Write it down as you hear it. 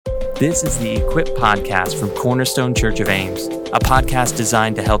This is the Equip Podcast from Cornerstone Church of Ames, a podcast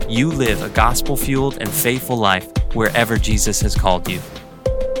designed to help you live a gospel-fueled and faithful life wherever Jesus has called you.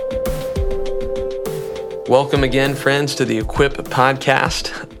 Welcome again, friends, to the Equip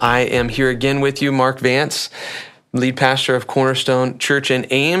Podcast. I am here again with you, Mark Vance, lead pastor of Cornerstone Church in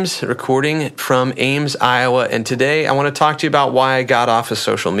Ames, recording from Ames, Iowa. And today I want to talk to you about why I got off of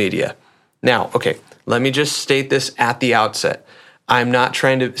social media. Now, let me just state this at the outset. I'm not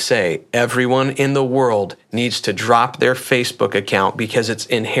trying to say everyone in the world needs to drop their Facebook account because it's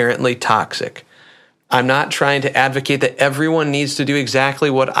inherently toxic. I'm not trying to advocate that everyone needs to do exactly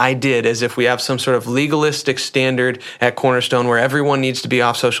what I did, as if we have some sort of legalistic standard at Cornerstone where everyone needs to be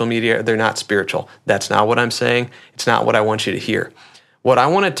off social media. They're not spiritual. That's not what I'm saying. It's not what I want you to hear. What I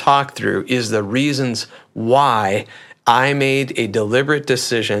want to talk through is the reasons why I made a deliberate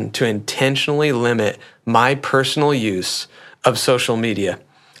decision to intentionally limit my personal use of social media.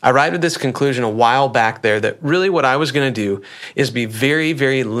 I arrived at this conclusion a while back there that really what I was going to do is be very,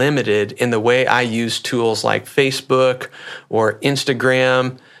 very limited in the way I use tools like Facebook or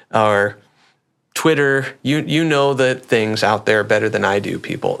Instagram or Twitter. You know the things out there better than I do,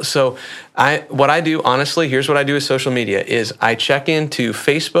 people. So what I do, honestly, here's what I do with social media is I check into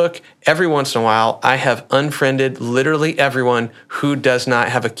Facebook every once in a while. I have unfriended literally everyone who does not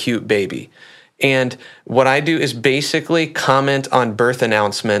have a cute baby. And what I do is basically comment on birth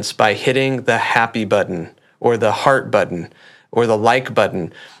announcements by hitting the happy button or the heart button or the like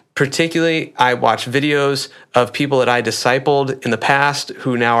button. Particularly, I watch videos of people that I discipled in the past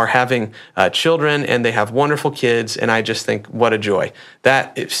who now are having children and they have wonderful kids. And I just think, what a joy.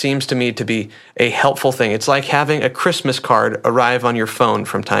 That it seems to me to be a helpful thing. It's like having a Christmas card arrive on your phone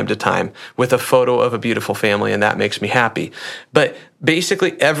from time to time with a photo of a beautiful family, and that makes me happy. But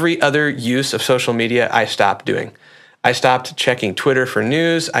basically, every other use of social media, I stopped doing. I stopped checking Twitter for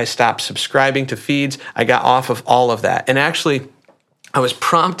news. I stopped subscribing to feeds. I got off of all of that. And actually, I was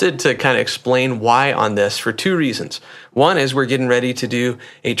prompted to kind of explain why on this for two reasons. One is we're getting ready to do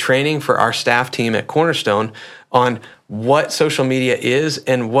a training for our staff team at Cornerstone on what social media is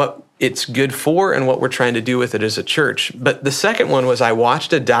and what it's good for and what we're trying to do with it as a church. But the second one was I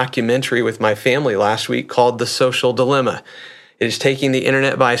watched a documentary with my family last week called The Social Dilemma. It is taking the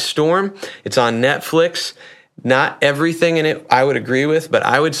internet by storm. It's on Netflix. Not everything in it I would agree with, but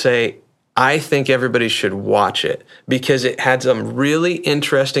I would say I think everybody should watch it because it had some really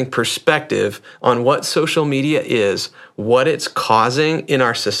interesting perspective on what social media is, what it's causing in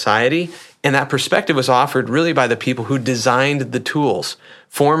our society. And that perspective was offered really by the people who designed the tools,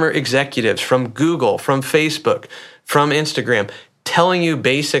 former executives from Google, from Facebook, from Instagram, telling you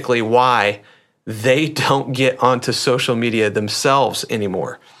basically why they don't get onto social media themselves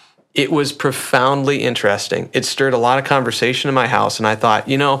anymore. It was profoundly interesting. It stirred a lot of conversation in my house. And I thought,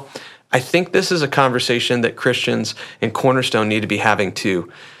 I think this is a conversation that Christians in Cornerstone need to be having too.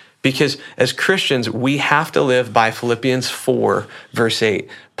 Because as Christians, we have to live by Philippians 4, verse 8.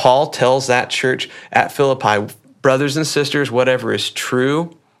 Paul tells that church at Philippi, brothers and sisters, whatever is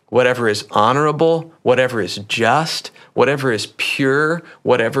true, whatever is honorable, whatever is just, whatever is pure,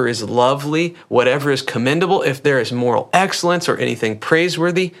 whatever is lovely, whatever is commendable, if there is moral excellence or anything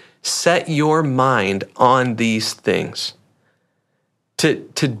praiseworthy, set your mind on these things.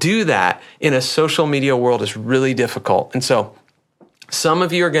 To do that in a social media world is really difficult. And so some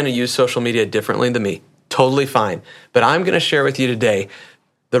of you are going to use social media differently than me. Totally fine. But I'm going to share with you today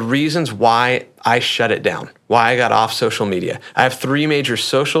the reasons why I shut it down, why I got off social media. I have 3 major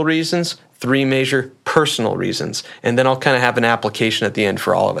social reasons, 3 major personal reasons, and then I'll kind of have an application at the end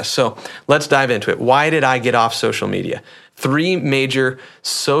for all of us. So let's dive into it. Why did I get off social media? 3 major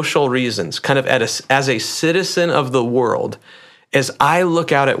social reasons, kind of as a citizen of the world. As I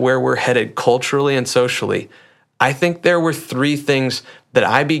look out at where we're headed culturally and socially, I think there were 3 things that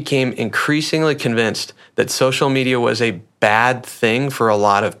I became increasingly convinced that social media was a bad thing for a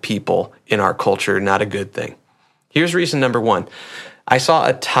lot of people in our culture, not a good thing. Here's reason number 1. I saw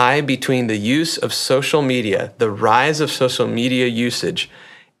a tie between the use of social media, the rise of social media usage,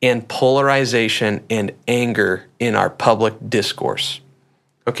 and polarization and anger in our public discourse.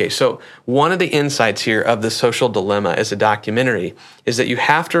 Okay, so one of the insights here of The Social Dilemma as a documentary is that you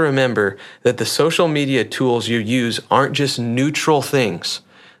have to remember that the social media tools you use aren't just neutral things.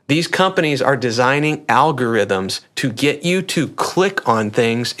 These companies are designing algorithms to get you to click on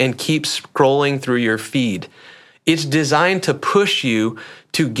things and keep scrolling through your feed. It's designed to push you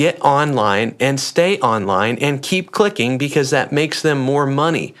to get online and stay online and keep clicking because that makes them more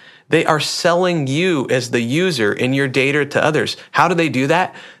money. They are selling you as the user and your data to others. How do they do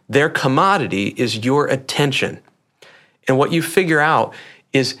that? Their commodity is your attention. And what you figure out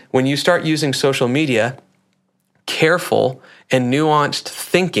is when you start using social media, careful and nuanced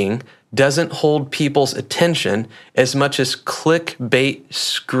thinking doesn't hold people's attention as much as clickbait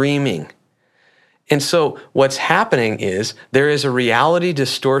screaming. And so what's happening is there is a reality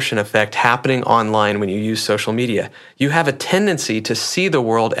distortion effect happening online when you use social media. You have a tendency to see the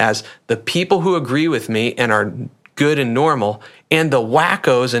world as the people who agree with me and are good and normal, and the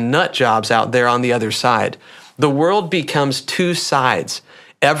wackos and nut jobs out there on the other side. The world becomes two sides.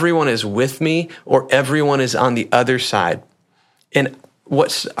 Everyone is with me or everyone is on the other side. And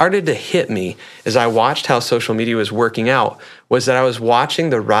what started to hit me as I watched how social media was working out was that I was watching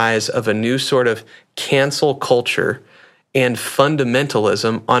the rise of a new sort of cancel culture and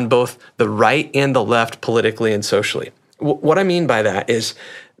fundamentalism on both the right and the left politically and socially. What I mean by that is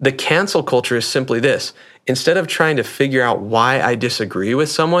the cancel culture is simply this. Instead of trying to figure out why I disagree with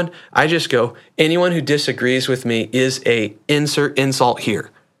someone, I just go, anyone who disagrees with me is a insert insult here.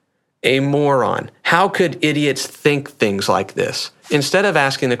 A moron. How could idiots think things like this? Instead of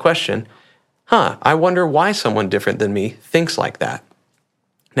asking the question, I wonder why someone different than me thinks like that.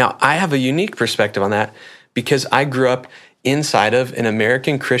 Now, I have a unique perspective on that because I grew up inside of an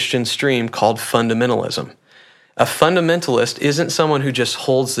American Christian stream called fundamentalism. A fundamentalist isn't someone who just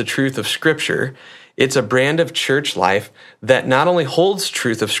holds the truth of Scripture. It's a brand of church life that not only holds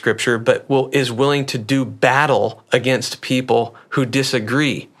truth of Scripture, but is willing to do battle against people who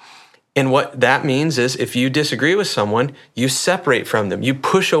disagree. And what that means is if you disagree with someone, you separate from them. You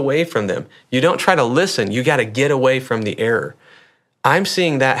push away from them. You don't try to listen. You got to get away from the error. I'm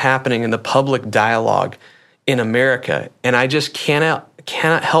seeing that happening in the public dialogue in America, and I just cannot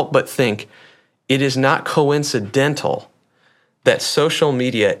help but think it is not coincidental that social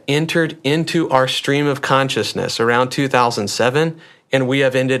media entered into our stream of consciousness around 2007, and we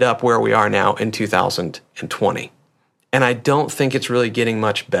have ended up where we are now in 2020. And I don't think it's really getting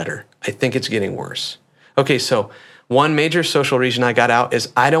much better. I think it's getting worse. Okay, so one major social reason I got out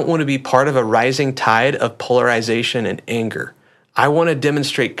is I don't want to be part of a rising tide of polarization and anger. I want to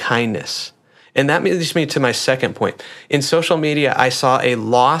demonstrate kindness. And that leads me to my second point. In social media, I saw a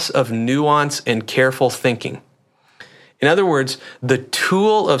loss of nuance and careful thinking. In other words, the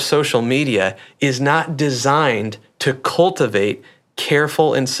tool of social media is not designed to cultivate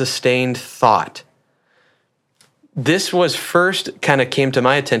careful and sustained thought. This was first kind of came to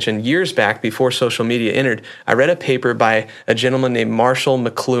my attention years back before social media entered. I read a paper by a gentleman named Marshall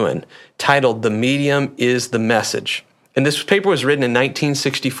McLuhan titled "The Medium is the Message." And this paper was written in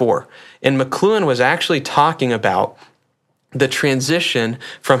 1964. And McLuhan was actually talking about the transition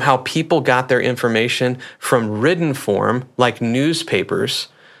from how people got their information from written form, like newspapers,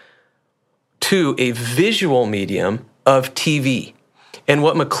 to a visual medium of TV. And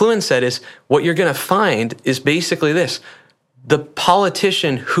what McLuhan said is, what you're going to find is basically this. The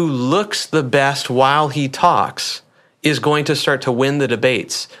politician who looks the best while he talks is going to start to win the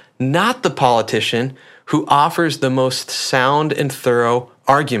debates, not the politician who offers the most sound and thorough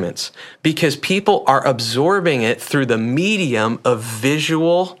arguments, because people are absorbing it through the medium of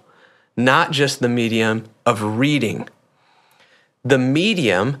visual, not just the medium of reading. The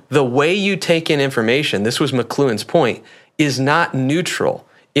medium, the way you take in information, this was McLuhan's point, is not neutral.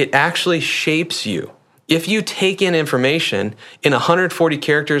 It actually shapes you. If you take in information in 140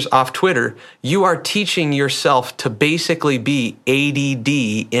 characters off Twitter, you are teaching yourself to basically be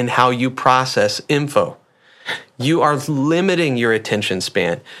ADD in how you process info. You are limiting your attention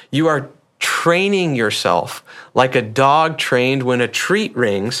span. You are training yourself like a dog trained when a treat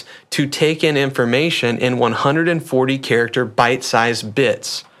rings to take in information in 140 character bite-sized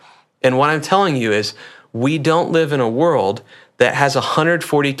bits. And what I'm telling you is we don't live in a world that has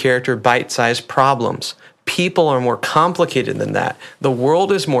 140 character bite-sized problems. People are more complicated than that. The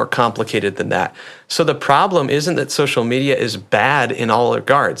world is more complicated than that. So the problem isn't that social media is bad in all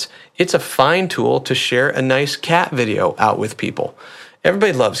regards. It's a fine tool to share a nice cat video out with people.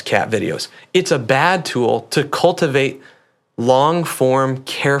 Everybody loves cat videos. It's a bad tool to cultivate long-form,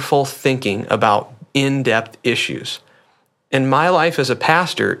 careful thinking about in-depth issues. And my life as a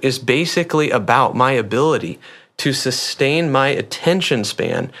pastor is basically about my ability to sustain my attention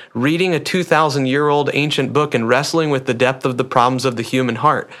span, reading a 2,000-year-old ancient book and wrestling with the depth of the problems of the human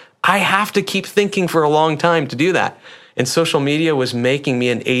heart. I have to keep thinking for a long time to do that. And social media was making me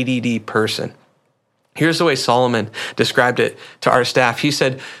an ADD person. Here's the way Solomon described it to our staff. He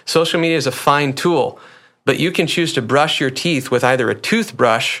said, social media is a fine tool, but you can choose to brush your teeth with either a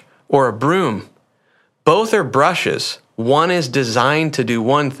toothbrush or a broom. Both are brushes. One is designed to do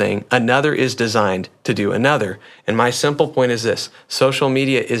one thing, another is designed to do another. And my simple point is this: social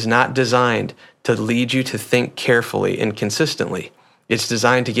media is not designed to lead you to think carefully and consistently. It's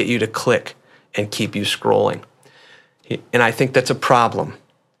designed to get you to click and keep you scrolling. And I think that's a problem.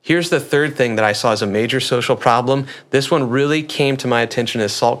 Here's the third thing that I saw as a major social problem. This one really came to my attention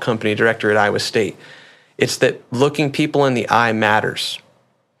as Salt Company Director at Iowa State. It's that looking people in the eye matters.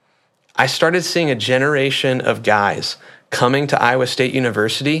 I started seeing a generation of guys coming to Iowa State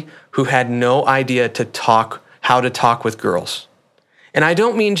University who had no idea how to talk with girls. And I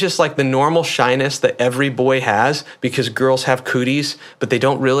don't mean just like the normal shyness that every boy has because girls have cooties, but they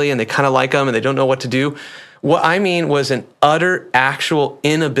don't really, and they kind of like them and they don't know what to do. What I mean was an utter actual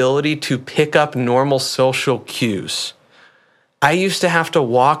inability to pick up normal social cues. I used to have to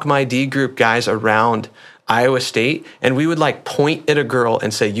walk my D group guys around Iowa State, and we would like point at a girl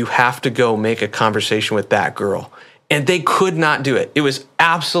and say, you have to go make a conversation with that girl. And they could not do it. It was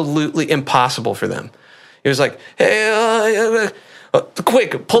absolutely impossible for them. It was like, hey,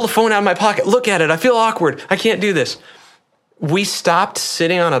 quick, pull the phone out of my pocket. Look at it. I feel awkward. I can't do this. We stopped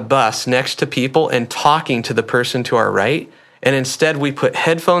sitting on a bus next to people and talking to the person to our right. And instead we put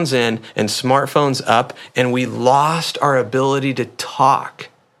headphones in and smartphones up, and we lost our ability to talk.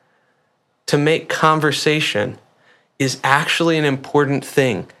 To make conversation is actually an important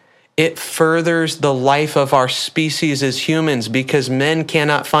thing. It furthers the life of our species as humans because men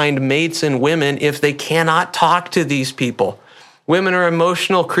cannot find mates in women if they cannot talk to these people. Women are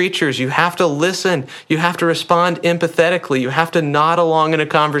emotional creatures. You have to listen. You have to respond empathetically. You have to nod along in a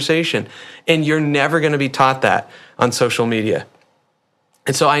conversation. And you're never going to be taught that on social media.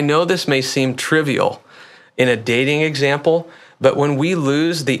 And so I know this may seem trivial in a dating example, but when we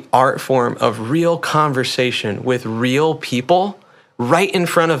lose the art form of real conversation with real people right in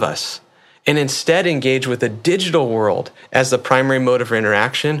front of us, and instead engage with the digital world as the primary mode of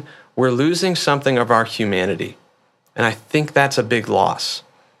interaction, we're losing something of our humanity. And I think that's a big loss.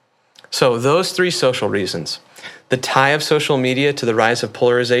 So those three social reasons, the tie of social media to the rise of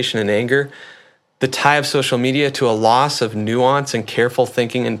polarization and anger, the tie of social media to a loss of nuance and careful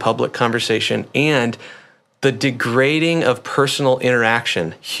thinking in public conversation, and the degrading of personal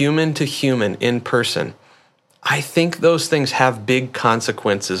interaction, human to human in person. I think those things have big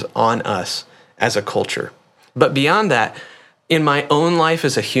consequences on us as a culture. But beyond that, in my own life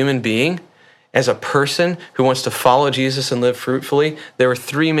as a human being, as a person who wants to follow Jesus and live fruitfully, there were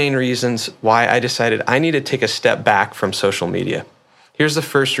three main reasons why I decided I need to take a step back from social media. Here's the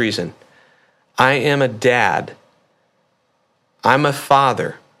first reason. I am a dad. I'm a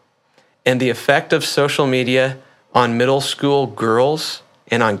father. And the effect of social media on middle school girls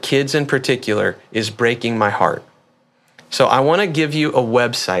and on kids in particular is breaking my heart. So I want to give you a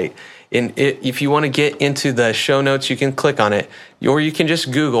website. If you want to get into the show notes, you can click on it, or you can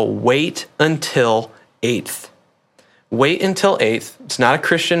just Google Wait Until 8th. Wait Until 8th. It's not a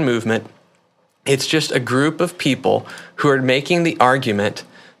Christian movement. It's just a group of people who are making the argument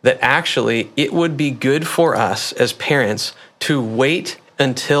that actually it would be good for us as parents to wait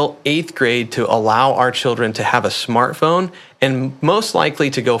until 8th grade to allow our children to have a smartphone, and most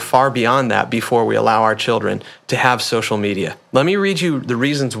likely to go far beyond that before we allow our children to have social media. Let me read you the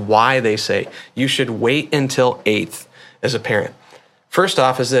reasons why they say you should wait until 8th as a parent. First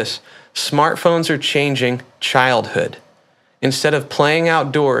off is this: smartphones are changing childhood. Instead of playing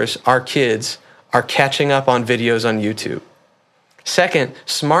outdoors, our kids are catching up on videos on YouTube. Second,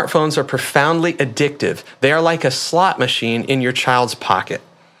 smartphones are profoundly addictive. They are like a slot machine in your child's pocket.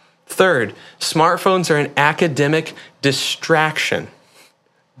 Third, smartphones are an academic distraction.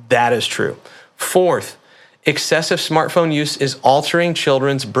 That is true. Fourth, excessive smartphone use is altering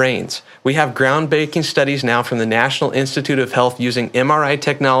children's brains. We have groundbreaking studies now from the National Institute of Health using MRI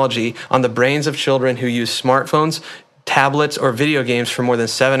technology on the brains of children who use smartphones, tablets, or video games for more than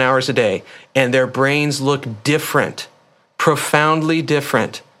 7 hours a day, and their brains look different. Profoundly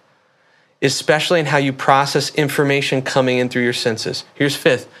different, especially in how you process information coming in through your senses. Here's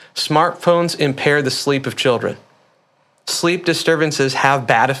fifth: smartphones impair the sleep of children. Sleep disturbances have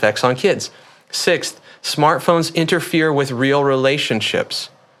bad effects on kids. Sixth, smartphones interfere with real relationships.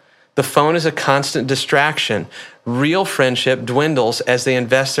 The phone is a constant distraction. Real friendship dwindles as they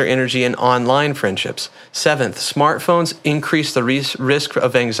invest their energy in online friendships. Seventh, smartphones increase the risk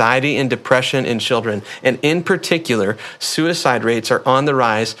of anxiety and depression in children. And in particular, suicide rates are on the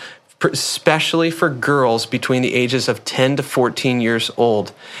rise, especially for girls between the ages of 10 to 14 years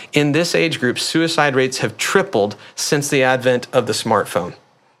old. In this age group, suicide rates have tripled since the advent of the smartphone.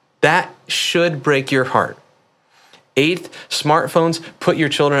 That should break your heart. Eighth, smartphones put your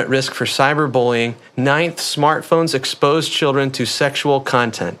children at risk for cyberbullying. Ninth, smartphones expose children to sexual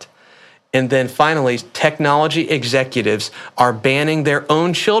content. And then finally, technology executives are banning their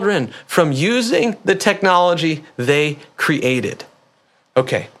own children from using the technology they created.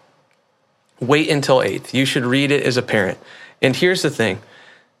 Okay, wait until 8th. You should read it as a parent. And here's the thing.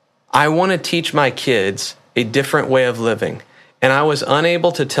 I want to teach my kids a different way of living. And I was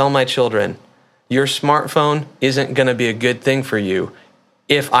unable to tell my children, your smartphone isn't going to be a good thing for you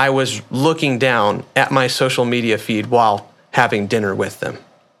if I was looking down at my social media feed while having dinner with them.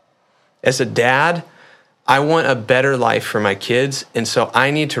 As a dad, I want a better life for my kids, and so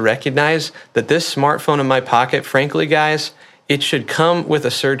I need to recognize that this smartphone in my pocket, frankly, guys, it should come with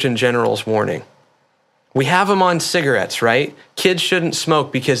a Surgeon General's warning. We have them on cigarettes, right? Kids shouldn't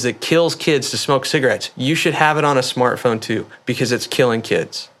smoke because it kills kids to smoke cigarettes. You should have it on a smartphone too, because it's killing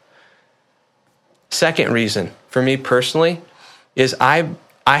kids. Second reason, for me personally, is I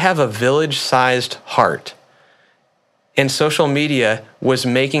have a village-sized heart. And social media was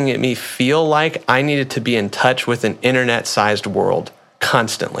making me feel like I needed to be in touch with an internet-sized world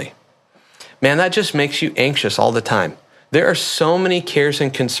constantly. Man, that just makes you anxious all the time. There are so many cares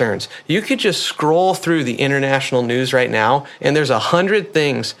and concerns. You could just scroll through the international news right now, and there's 100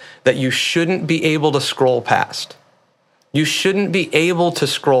 things that you shouldn't be able to scroll past. You shouldn't be able to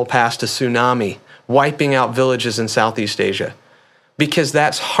scroll past a tsunami wiping out villages in Southeast Asia, because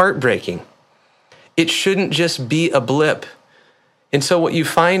that's heartbreaking. It shouldn't just be a blip. And so what you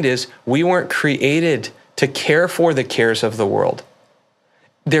find is we weren't created to care for the cares of the world.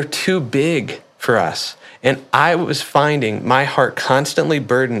 They're too big for us. And I was finding my heart constantly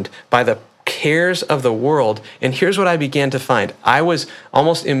burdened by the cares of the world. And here's what I began to find. I was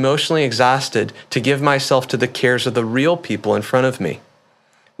almost emotionally exhausted to give myself to the cares of the real people in front of me.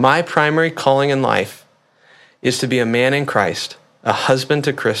 My primary calling in life is to be a man in Christ, a husband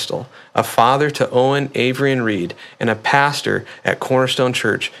to Crystal, a father to Owen, Avery, and Reed, and a pastor at Cornerstone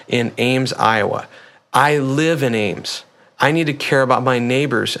Church in Ames, Iowa. I live in Ames. I need to care about my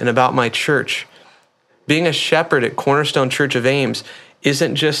neighbors and about my church. Being a shepherd at Cornerstone Church of Ames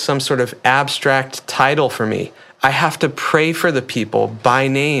isn't just some sort of abstract title for me. I have to pray for the people by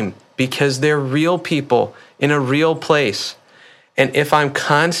name because they're real people in a real place. And if I'm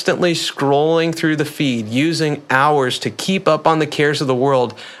constantly scrolling through the feed, using hours to keep up on the cares of the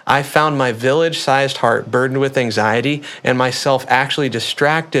world, I found my village-sized heart burdened with anxiety and myself actually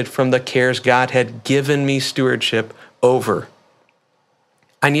distracted from the cares God had given me stewardship over.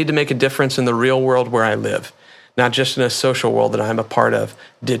 I need to make a difference in the real world where I live, not just in a social world that I'm a part of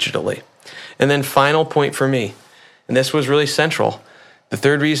digitally. And then final point for me, and this was really central. The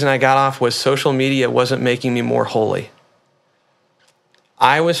third reason I got off was social media wasn't making me more holy.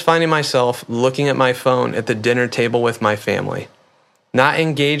 I was finding myself looking at my phone at the dinner table with my family, not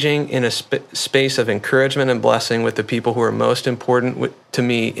engaging in a space of encouragement and blessing with the people who are most important to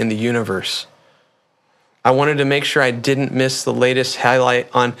me in the universe. I wanted to make sure I didn't miss the latest highlight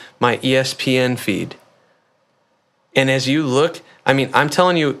on my ESPN feed. And as you look, I'm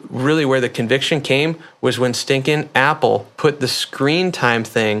telling you really where the conviction came was when stinking Apple put the screen time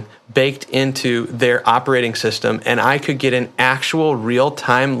thing baked into their operating system, and I could get an actual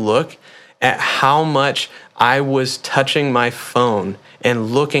real-time look at how much I was touching my phone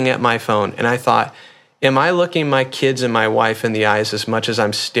and looking at my phone. And I thought, am I looking my kids and my wife in the eyes as much as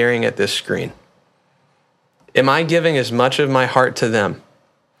I'm staring at this screen? Am I giving as much of my heart to them?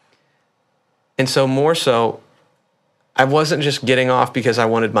 And so more so, I wasn't just getting off because I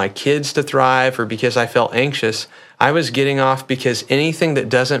wanted my kids to thrive or because I felt anxious. I was getting off because anything that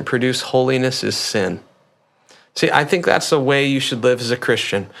doesn't produce holiness is sin. See, I think that's the way you should live as a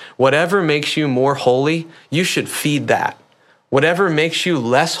Christian. Whatever makes you more holy, you should feed that. Whatever makes you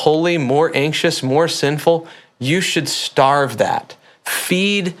less holy, more anxious, more sinful, you should starve that.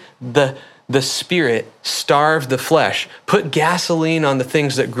 Feed the spirit, starve the flesh. Put gasoline on the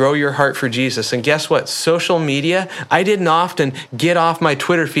things that grow your heart for Jesus. And guess what? Social media, I didn't often get off my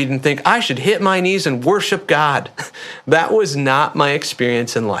Twitter feed and think, I should hit my knees and worship God. That was not my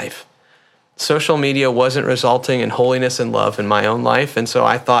experience in life. Social media wasn't resulting in holiness and love in my own life. And so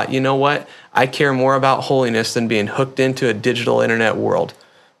I thought, you know what? I care more about holiness than being hooked into a digital internet world.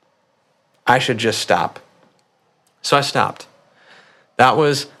 I should just stop. So I stopped. That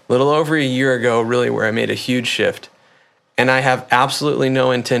was a little over a year ago, really, where I made a huge shift. And I have absolutely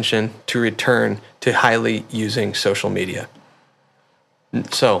no intention to return to highly using social media.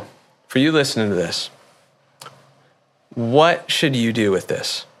 So, for you listening to this, what should you do with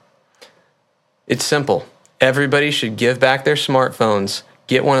this? It's simple. Everybody should give back their smartphones,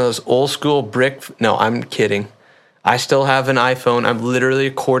 get one of those old school no, I'm kidding. I still have an iPhone. I'm literally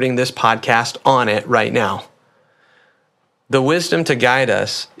recording this podcast on it right now. The wisdom to guide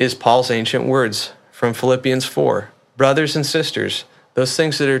us is Paul's ancient words from Philippians 4. Brothers and sisters, those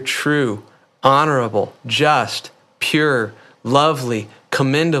things that are true, honorable, just, pure, lovely,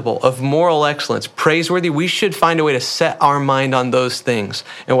 commendable, of moral excellence, praiseworthy. We should find a way to set our mind on those things.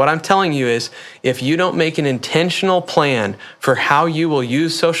 And what I'm telling you is, if you don't make an intentional plan for how you will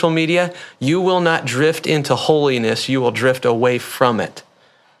use social media, you will not drift into holiness. You will drift away from it.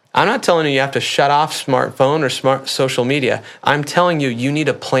 I'm not telling you have to shut off smartphone or smart social media. I'm telling you, you need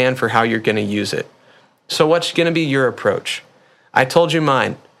a plan for how you're going to use it. So what's going to be your approach? I told you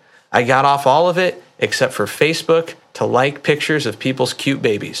mine. I got off all of it except for Facebook to like pictures of people's cute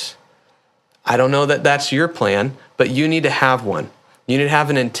babies. I don't know that that's your plan, but you need to have one. You need to have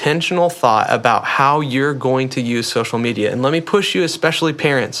an intentional thought about how you're going to use social media. And let me push you, especially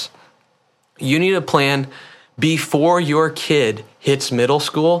parents. You need a plan before your kid hits middle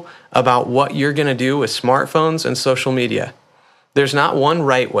school about what you're going to do with smartphones and social media. There's not one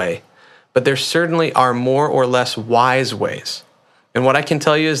right way, but there certainly are more or less wise ways. And what I can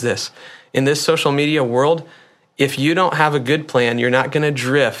tell you is this: in this social media world, if you don't have a good plan, you're not going to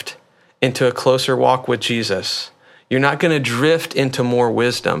drift into a closer walk with Jesus. You're not going to drift into more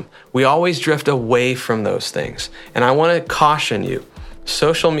wisdom. We always drift away from those things. And I want to caution you,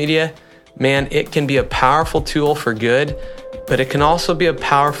 social media, man, it can be a powerful tool for good, but it can also be a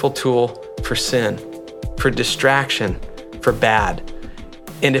powerful tool for sin, for distraction, for bad.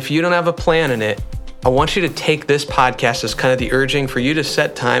 And if you don't have a plan in it, I want you to take this podcast as kind of the urging for you to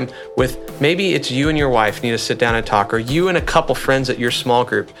set time with, maybe it's you and your wife need to sit down and talk, or you and a couple friends at your small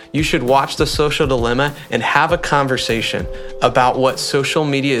group. You should watch The Social Dilemma and have a conversation about what social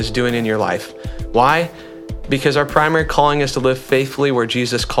media is doing in your life. Why? Because our primary calling is to live faithfully where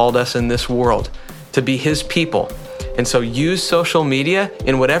Jesus called us in this world, to be his people. And so use social media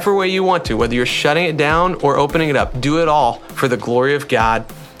in whatever way you want to, whether you're shutting it down or opening it up. Do it all for the glory of God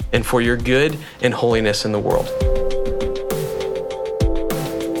and for your good and holiness in the world.